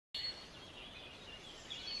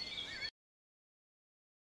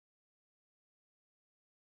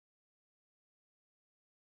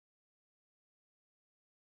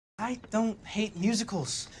I don't hate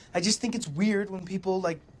musicals. I just think it's weird when people,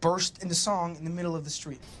 like, burst into song in the middle of the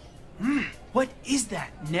street. What is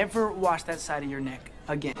that? Never wash that side of your neck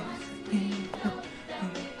again.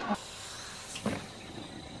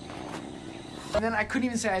 And then I couldn't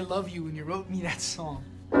even say I love you when you wrote me that song.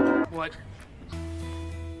 What?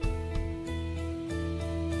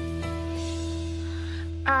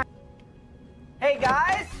 Hey,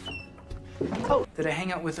 guys! Oh, did I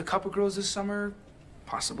hang out with a couple girls this summer?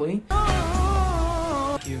 Possibly.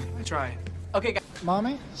 Thank you. I tried. Okay, guys.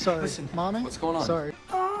 Mommy? Sorry. Listen. Mommy? What's going on? Sorry.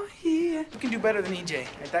 Oh, yeah. You can do better than EJ.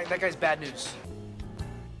 That guy's bad news.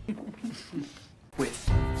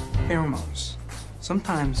 With pheromones.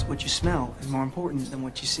 Sometimes what you smell is more important than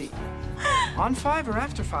what you see. On 5 or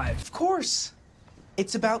after 5? Of course.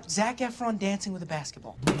 It's about Zac Efron dancing with a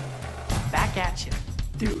basketball. Back at you,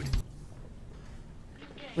 dude.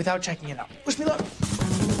 Without checking it out. Wish me luck.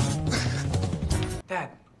 Dad.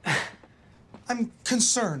 I'm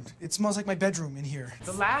concerned. It smells like my bedroom in here.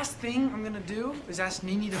 The last thing I'm gonna do is ask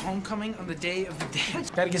Nini to homecoming on the day of the dance.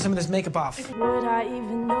 Gotta get some of this makeup off. Would I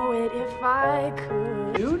even know it if I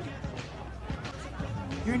could? Dude,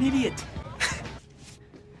 you're an idiot.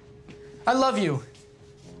 I love you.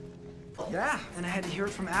 Yeah, and I had to hear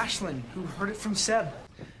it from Ashlyn, who heard it from Seb.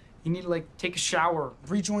 You need to, like, take a shower,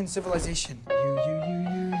 rejoin civilization.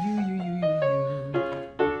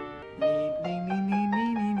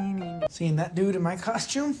 Seeing that dude in my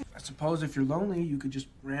costume? I suppose if you're lonely, you could just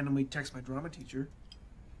randomly text my drama teacher.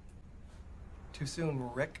 Too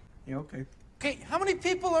soon, Rick. Yeah, okay. Okay, how many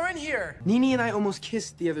people are in here? Nini and I almost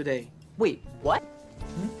kissed the other day. Wait, what?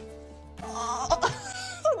 Oh,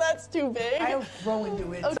 that's too big. I'll throw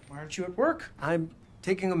into it. Why aren't you at work? I'm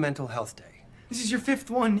taking a mental health day. This is your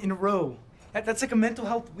 5th one in a row. That's like a mental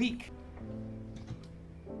health week.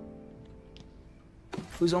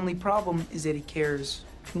 Whose only problem is that he cares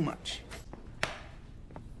too much.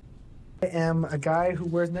 I am a guy who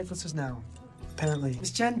wears necklaces now, apparently.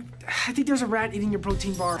 Miss Jen, I think there's a rat eating your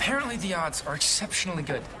protein bar. Apparently the odds are exceptionally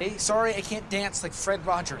good. Hey, sorry, I can't dance like Fred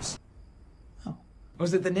Rogers. Oh.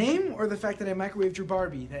 Was it the name or the fact that I microwaved your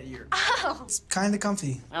Barbie that year? Oh. It's kind of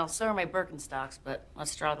comfy. Well, so are my Birkenstocks, but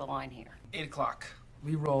let's draw the line here. 8 o'clock.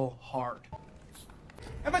 We roll hard.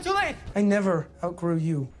 Am I too late? I never outgrew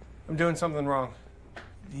you. I'm doing something wrong. I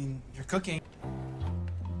mean, you're cooking.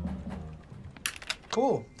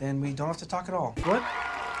 Cool, then we don't have to talk at all. What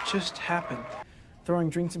just happened? Throwing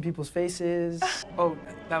drinks in people's faces. Oh,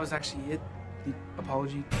 that was actually it. The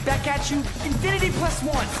apology. Back at you, infinity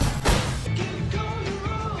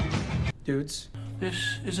 +1! Dudes,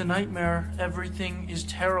 this is a nightmare. Everything is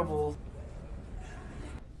terrible.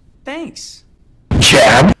 Thanks.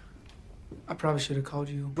 Chad? I probably should have called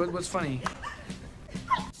you. What's funny?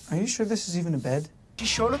 Are you sure this is even a bed? She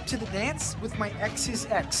showed up to the dance with my ex's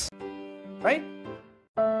ex, right?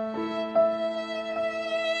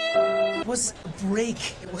 It was a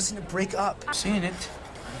break. It wasn't a break up. I'm seeing it.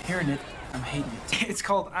 I'm hearing it. I'm hating it. It's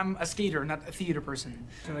called I'm a skater, not a theater person.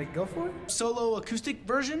 Should I go for it? Solo acoustic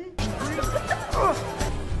version?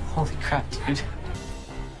 Holy crap, dude.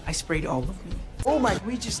 I sprayed all of me. Oh my,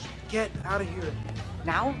 we just get out of here.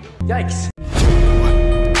 Now? Yikes.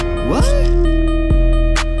 What?